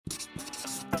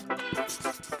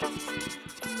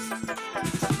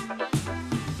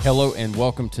Hello and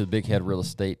welcome to Big Head Real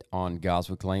Estate on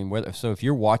Goswick Lane. So if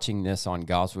you're watching this on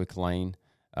Goswick Lane,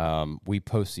 we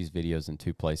post these videos in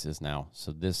two places now.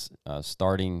 So this,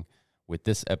 starting with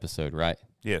this episode, right?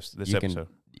 Yes, this episode.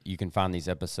 You can find these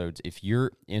episodes if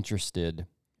you're interested.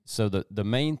 So the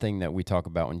main thing that we talk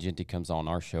about when Genty comes on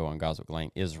our show on Goswick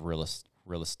Lane is real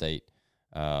estate,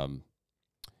 real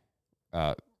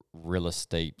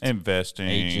estate Investing,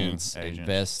 agents,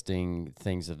 investing,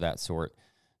 things of that sort.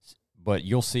 But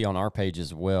you'll see on our page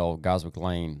as well, Goswick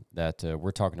Lane, that we're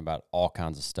talking about all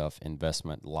kinds of stuff,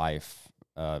 investment, life,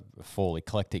 full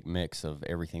eclectic mix of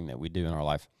everything that we do in our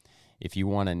life. If you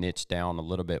want to niche down a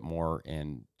little bit more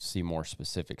and see more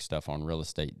specific stuff on real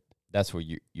estate, that's what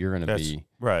you're going to be.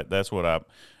 Right. That's what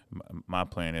my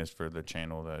plan is for the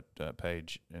channel that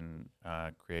Paige and I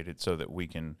created, so that we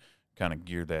can kind of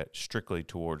gear that strictly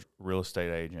towards real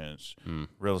estate agents,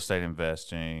 real estate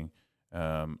investing,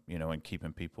 and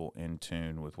keeping people in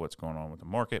tune with what's going on with the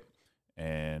market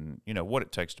and, what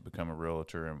it takes to become a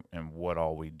realtor and what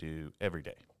all we do every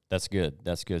day. That's good.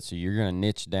 That's good. So you're going to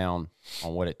niche down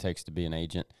on what it takes to be an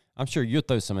agent. I'm sure you'll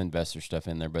throw some investor stuff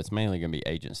in there, but it's mainly going to be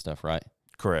agent stuff, right?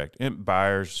 Correct.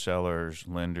 Buyers, sellers,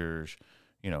 lenders,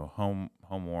 home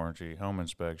warranty, home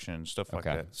inspection, stuff like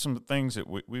that. Some things that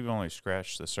we've only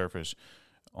scratched the surface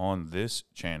on this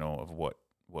channel of what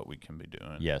we can be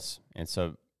doing. Yes. And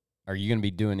so are you going to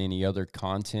be doing any other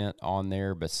content on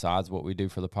there besides what we do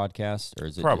for the podcast? Or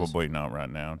is it probably not right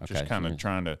now? Okay, just kind of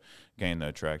trying to gain the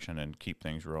attraction and keep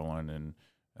things rolling and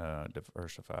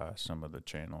diversify some of the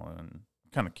channel and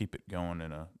kind of keep it going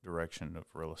in a direction of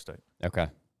real estate. Okay.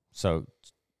 So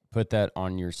put that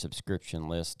on your subscription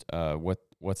list.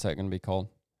 What's that going to be called?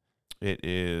 It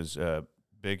is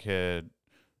Big Head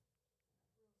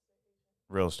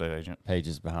Real Estate Agent. Paige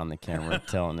is behind the camera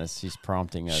telling us. She's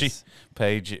prompting us.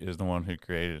 Paige is the one who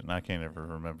created it, and I can't ever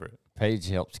remember it. Paige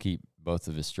helps keep both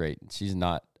of us straight. She's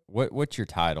not. What's your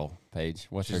title, Paige?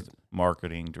 She's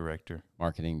marketing director.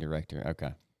 Marketing director.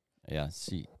 Okay. Yeah,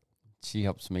 she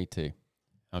helps me too.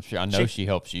 I'm sure. I know she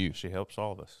helps you. She helps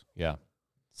all of us. Yeah.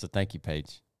 So thank you,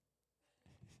 Paige.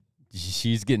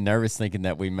 She's getting nervous thinking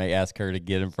that we may ask her to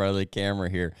get in front of the camera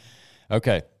here.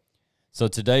 Okay. So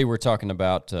today we're talking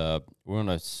about, we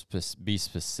want to be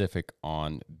specific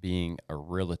on being a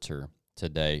realtor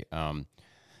today.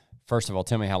 First of all,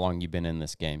 tell me how long you've been in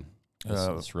this game,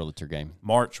 this realtor game.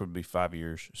 March would be 5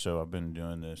 years. So I've been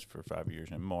doing this for 5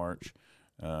 years in March.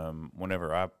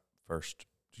 Whenever I first,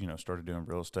 started doing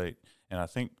real estate, and I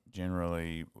think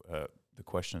generally the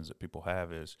questions that people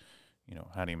have is,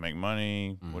 how do you make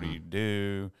money? Mm-hmm. What do you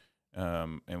do?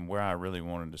 And where I really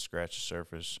wanted to scratch the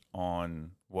surface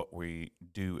on what we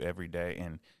do every day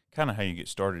and kind of how you get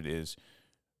started is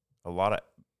a lot of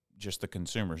just the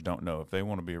consumers don't know if they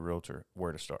want to be a realtor,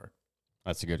 where to start.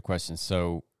 That's a good question.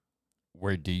 So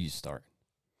where do you start?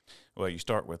 Well, you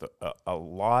start with a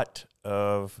lot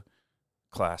of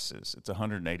classes. It's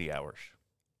 180 hours.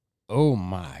 Oh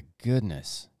my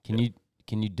goodness. Can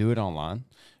you do it online?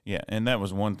 Yeah, and that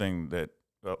was one thing that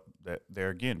there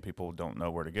again, people don't know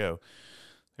where to go.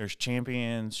 There's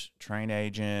champions, train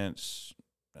agents,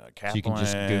 Kaplan. So you can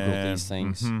just Google these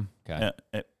things. Mm-hmm. Okay.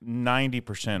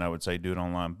 90%, I would say, do it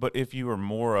online. But if you are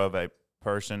more of a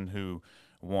person who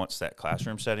wants that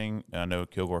classroom setting, I know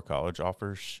Kilgore College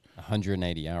offers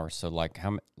 180 hours. So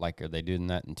are they doing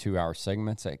that in 2-hour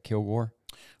segments at Kilgore?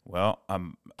 Well,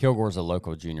 Kilgore's a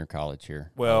local junior college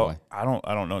here. Well, I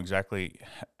don't know exactly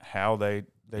how they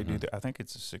do that. I think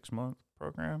it's a 6-month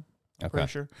program. I'm pretty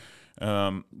sure.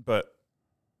 But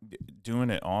doing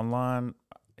it online,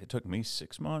 it took me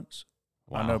 6 months.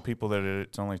 Wow. I know people that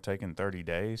it's only taken 30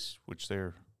 days, which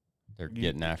they're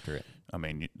getting after it. I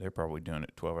mean, they're probably doing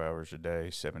it 12 hours a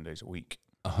day, 7 days a week.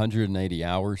 180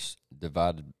 hours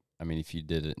divided. I mean, if you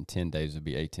did it in 10 days, it would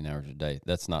be 18 hours a day.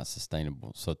 That's not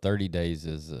sustainable. So 30 days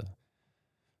is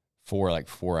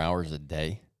 4 hours a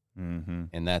day. Mm-hmm.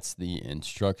 And that's the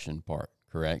instruction part,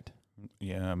 correct?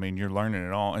 Yeah, I mean, you're learning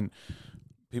it all. And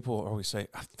people always say,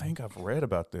 I think I've read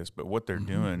about this, but what they're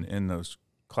doing in those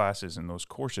classes and those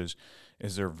courses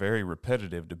is they're very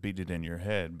repetitive to beat it in your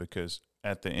head, because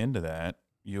at the end of that,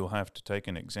 you'll have to take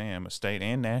an exam, a state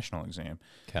and national exam,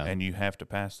 and you have to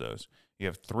pass those. You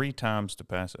have 3 times to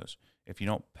pass those. If you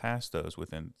don't pass those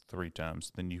within 3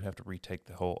 times, then you have to retake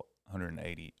the whole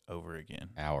 180 over again.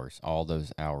 Hours, all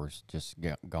those hours just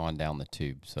gone down the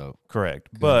tube. So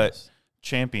correct. Goodness. But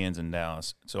champions in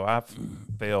Dallas. So I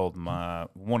failed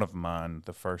one of mine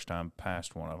the first time,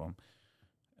 passed one of them.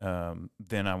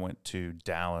 Then I went to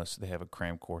Dallas. They have a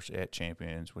cram course at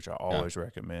Champions, which I always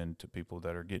recommend to people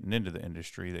that are getting into the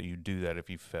industry, that you do that if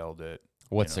you failed it.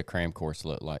 What's the cram course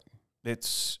look like?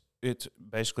 It's it's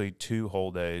basically 2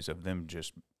 whole days of them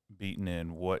just beating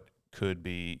in what could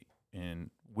be and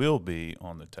will be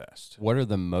on the test. What are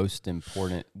the most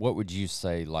important? What would you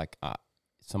say like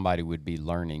somebody would be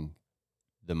learning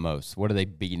the most? What are they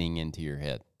beating into your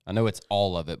head? I know it's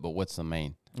all of it, but what's the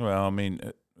main? Well, I mean,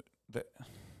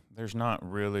 there's not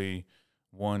really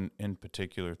one in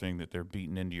particular thing that they're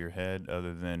beating into your head,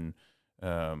 other than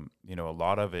a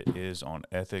lot of it is on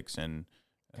ethics and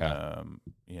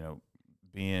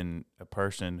being a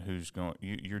person who's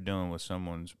you're dealing with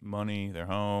someone's money, their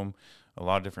home, a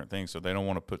lot of different things. So they don't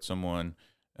want to put someone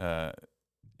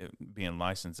being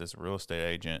licensed as a real estate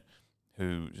agent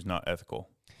who is not ethical.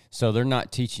 So they're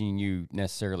not teaching you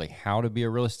necessarily how to be a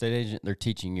real estate agent. They're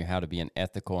teaching you how to be an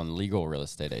ethical and legal real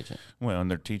estate agent. Well, and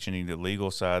they're teaching you the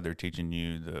legal side. They're teaching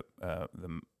you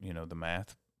the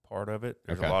math part of it.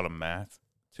 There's a lot of math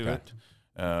to it.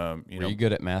 Were you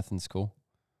good at math in school?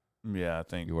 Yeah, I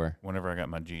think you were. Whenever I got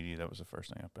my GED, that was the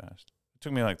first thing I passed. It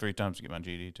took me like 3 times to get my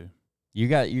GED too. You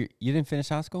didn't finish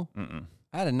high school? Mm-mm.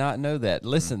 I did not know that.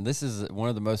 Listen, this is one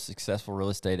of the most successful real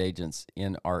estate agents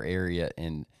in our area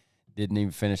and didn't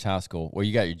even finish high school. Well,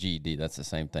 you got your GED. That's the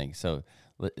same thing. So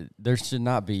there should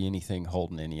not be anything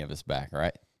holding any of us back,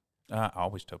 right? I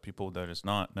always tell people that it's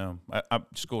not. No,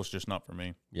 school's just not for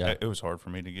me. Yeah. It was hard for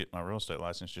me to get my real estate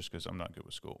license just because I'm not good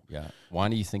with school. Yeah. Why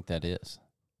do you think that is?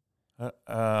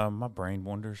 My brain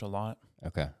wanders a lot.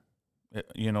 Okay.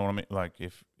 You know what I mean? Like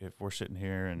if we're sitting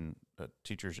here and a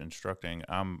teacher's instructing,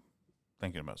 I'm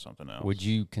thinking about something else.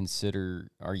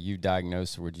 Are you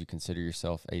diagnosed, or would you consider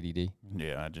yourself ADD?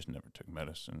 Yeah, I just never took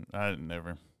medicine. I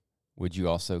never. Would you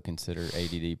also consider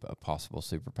ADD a possible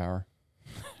superpower?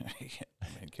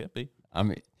 It could be. I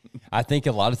mean, I think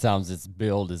a lot of times it's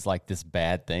billed as like this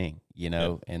bad thing,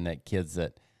 and that kids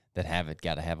that have it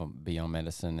got to have them be on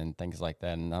medicine and things like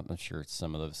that. And I'm sure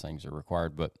some of those things are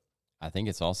required, but I think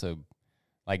it's also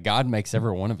like God makes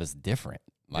every one of us different.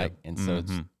 Like, and so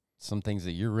it's some things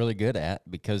that you're really good at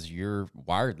because you're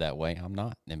wired that way. I'm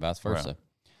not, and vice versa. Right.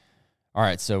 All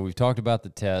right. So we've talked about the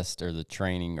test or the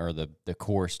training or the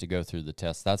course to go through the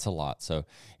test. That's a lot. So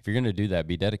if you're going to do that,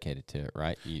 be dedicated to it,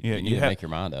 right? You need to make your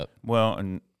mind up. Well,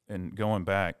 and going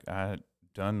back, I had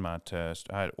done my test.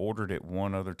 I had ordered it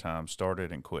one other time,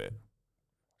 started and quit.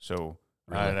 So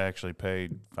Really? I had actually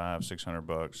paid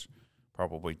 $500-600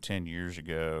 probably 10 years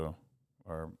ago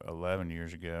or 11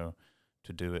 years ago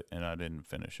to do it, and I didn't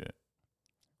finish it.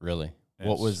 Really?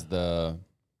 What was the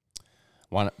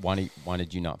why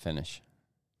did you not finish?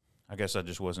 I guess I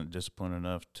just wasn't disciplined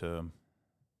enough to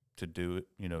do it,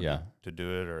 to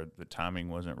do it, or the timing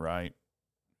wasn't right.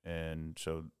 And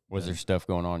so was there stuff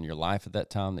going on in your life at that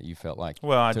time that you felt like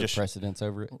took precedence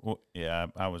over it? Well, yeah,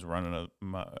 I was running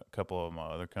a couple of my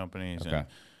other companies, and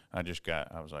I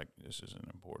was like, this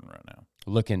isn't important right now.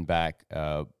 Looking back,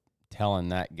 telling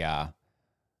that guy,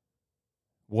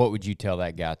 what would you tell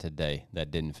that guy today that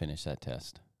didn't finish that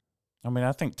test? I mean,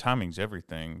 I think timing's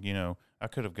everything. I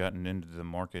could have gotten into the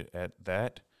market at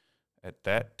that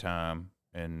time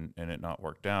and it not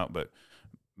worked out. But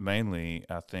mainly,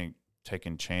 I think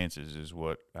taking chances is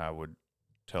what I would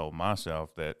tell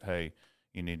myself, that, hey,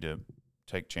 you need to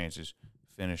take chances,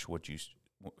 finish what you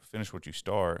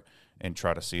start, and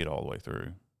try to see it all the way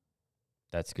through.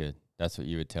 That's good. That's what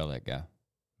you would tell that guy.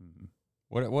 Mm-hmm.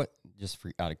 What just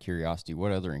out of curiosity,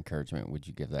 what other encouragement would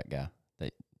you give that guy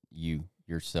that you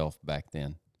yourself back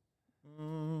then?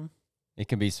 It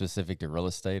can be specific to real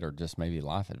estate or just maybe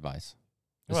life advice.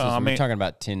 We're talking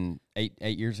about 8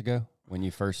 years ago when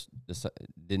you first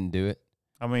didn't do it.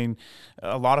 I mean,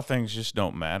 a lot of things just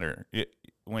don't matter.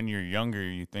 When you're younger,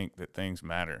 you think that things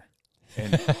matter.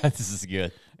 And this is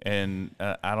good. And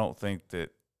I don't think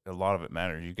that a lot of it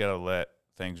matters. You got to let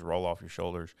things roll off your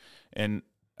shoulders. And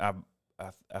I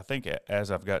think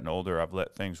as I've gotten older, I've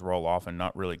let things roll off and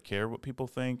not really care what people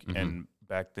think. Mm-hmm. And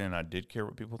back then I did care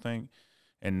what people think.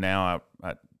 And now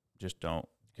I just don't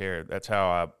care. That's how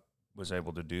I was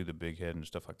able to do the big head and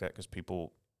stuff like that, because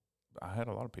I had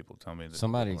a lot of people tell me that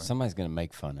somebody's going to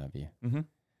make fun of you. Mm-hmm.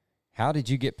 How did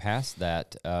you get past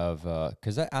that?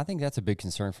 Because I think that's a big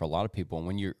concern for a lot of people.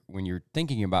 And when you're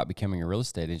thinking about becoming a real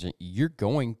estate agent, you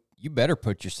better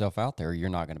put yourself out there or you're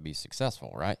not going to be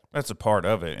successful, right? That's a part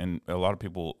of it. And a lot of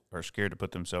people are scared to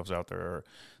put themselves out there, or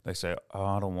they say, oh,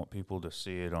 I don't want people to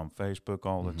see it on Facebook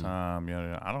all the time.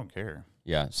 I don't care.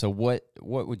 Yeah. So what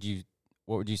would you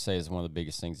say is one of the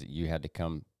biggest things that you had to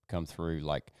come through,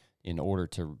 like, in order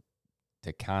to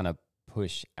kind of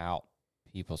push out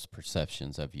people's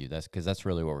perceptions of you? That's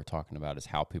really what we're talking about, is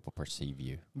how people perceive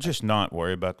you. Just not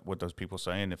worry about what those people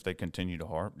say. And if they continue to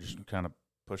harp, just kind of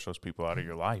push those people out of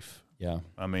your life. Yeah.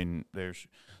 I mean, there's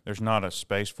not a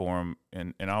space for them,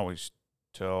 and I always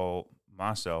tell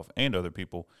myself and other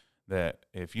people that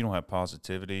if you don't have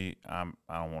positivity, I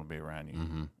don't want to be around you.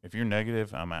 Mm-hmm. If you're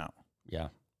negative, I'm out. Yeah.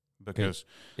 Because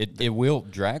it will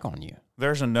drag on you.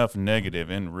 There's enough negative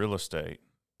in real estate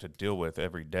to deal with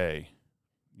every day.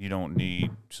 You don't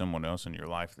need someone else in your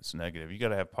life that's negative. You got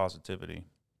to have positivity.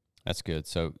 That's good.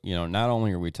 So, not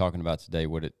only are we talking about today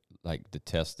the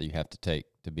test that you have to take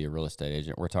to be a real estate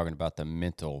agent, we're talking about the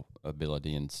mental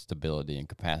ability and stability and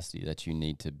capacity that you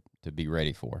need to be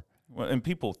ready for. Well, and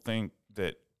people think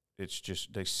that it's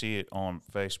just, they see it on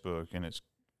Facebook and it's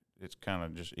kind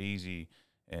of just easy,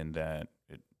 and that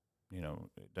it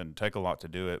doesn't take a lot to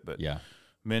do it, but yeah,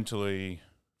 mentally,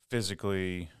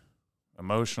 physically,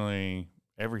 emotionally,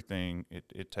 everything,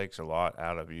 it takes a lot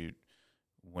out of you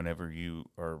whenever you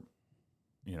are,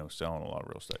 selling a lot of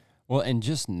real estate. Well, and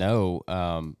just know,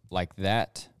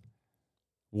 that,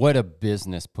 what a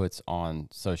business puts on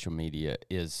social media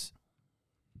is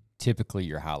typically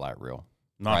your highlight reel.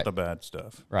 Not right? The bad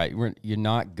stuff. Right. You're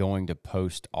not going to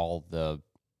post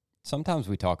sometimes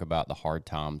we talk about the hard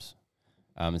times,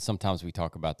 and sometimes we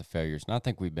talk about the failures. And I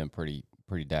think we've been pretty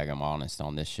daggum honest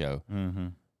on this show. Mm-hmm.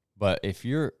 But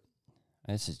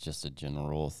this is just a general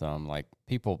rule of thumb, like,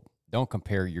 people don't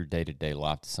compare your day-to-day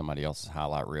life to somebody else's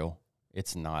highlight reel.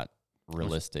 It's not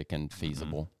realistic and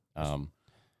feasible. Mm-hmm.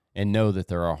 And know that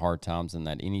there are hard times, and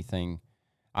that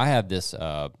I have this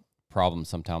problem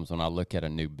sometimes when I look at a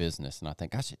new business and I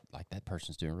think that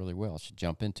person's doing really well. I should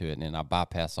jump into it. And then I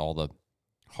bypass all the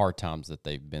hard times that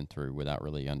they've been through without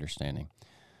really understanding.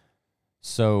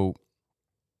 So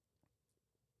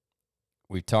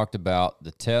we talked about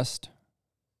the test,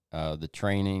 the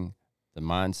training, the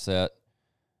mindset.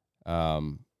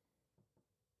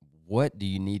 What do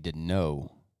you need to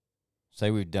know? Say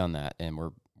we've done that and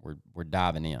we're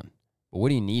diving in. But what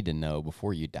do you need to know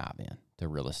before you dive in to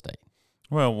real estate?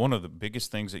 Well, one of the biggest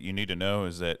things that you need to know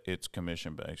is that it's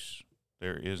commission-based.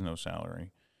 There is no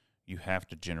salary. You have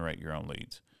to generate your own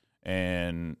leads.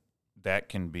 And that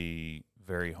can be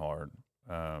very hard.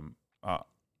 A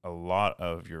lot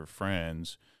of your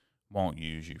friends won't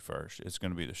use you first. It's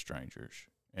going to be the strangers.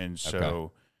 And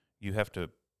so you have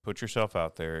to put yourself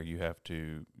out there. You have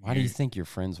to. Why do you think your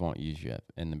friends won't use you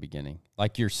in the beginning?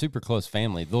 Like your super close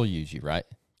family, they'll use you, right?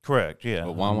 Correct, yeah.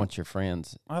 But why won't your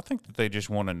friends? I think that they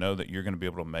just want to know that you're going to be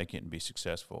able to make it and be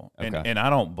successful. Okay. And I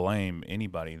don't blame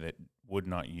anybody that would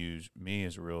not use me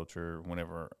as a realtor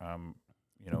whenever I'm,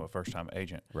 a first-time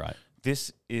agent. Right.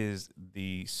 This is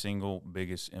the single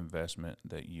biggest investment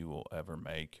that you will ever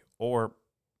make, or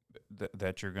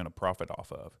that you're going to profit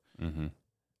off of. Mm-hmm.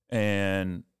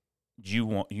 And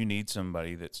you need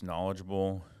somebody that's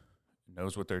knowledgeable,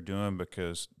 knows what they're doing,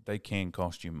 because they can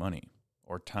cost you money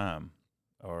or time.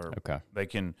 Or they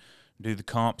can do the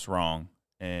comps wrong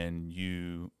and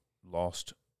you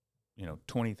lost,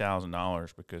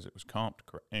 $20,000 because it was comped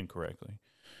incorrectly.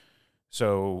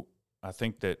 So I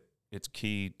think that it's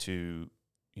key to,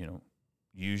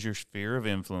 use your sphere of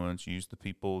influence, use the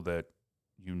people that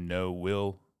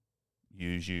will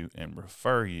use you and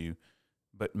refer you.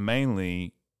 But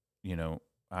mainly,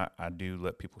 I do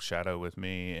let people shadow with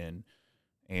me and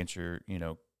answer,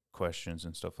 questions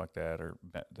and stuff like that, or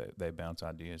they bounce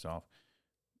ideas off.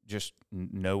 Just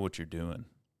know what you're doing.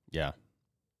 Yeah.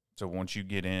 So once you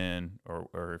get in,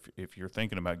 or if you're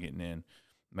thinking about getting in,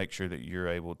 make sure that you're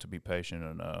able to be patient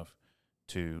enough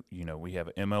to, we have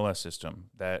an MLS system.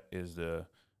 That is the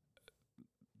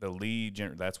lead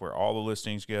that's where all the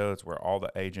listings go. That's where all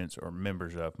the agents are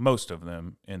members of, most of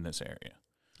them in this area.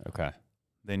 Okay.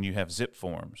 Then you have zip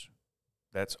forms.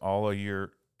 That's all of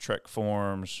your TREC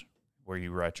forms, where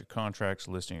you write your contracts,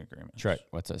 listing agreements. TREC,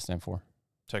 what's that stand for?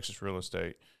 Texas Real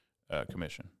Estate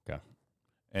Commission. Okay.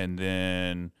 And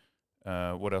then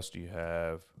what else do you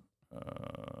have?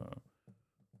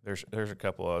 There's a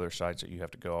couple other sites that you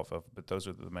have to go off of, but those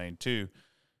are the main two.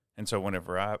 And so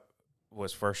whenever I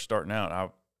was first starting out, I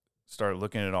started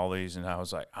looking at all these, and I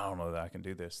was like, I don't know that I can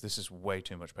do this. This is way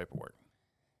too much paperwork.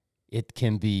 It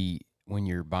can be when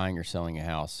you're buying or selling a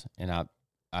house, and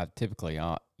I typically,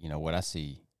 what I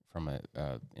see from a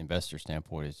investor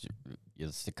standpoint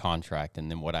is the contract,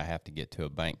 and then what I have to get to a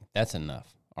bank. That's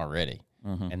enough already.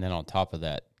 Mm-hmm. And then on top of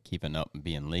that, keeping up and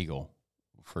being legal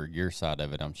for your side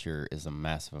of it, I'm sure, is a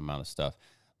massive amount of stuff.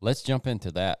 Let's jump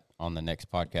into that on the next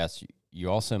podcast.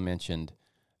 You also mentioned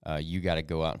you got to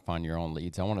go out and find your own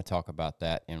leads. I want to talk about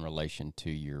that in relation to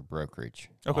your brokerage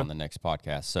on the next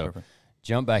podcast. So Perfect.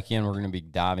 Jump back in. We're going to be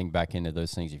diving back into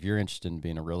those things. If you're interested in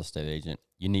being a real estate agent,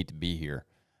 you need to be here.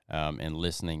 and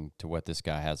listening to what this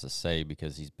guy has to say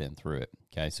because he's been through it.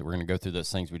 Okay, so we're going to go through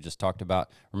those things we just talked about.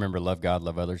 Remember, love God,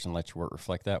 love others, and let your work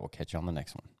reflect that. We'll catch you on the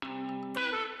next one.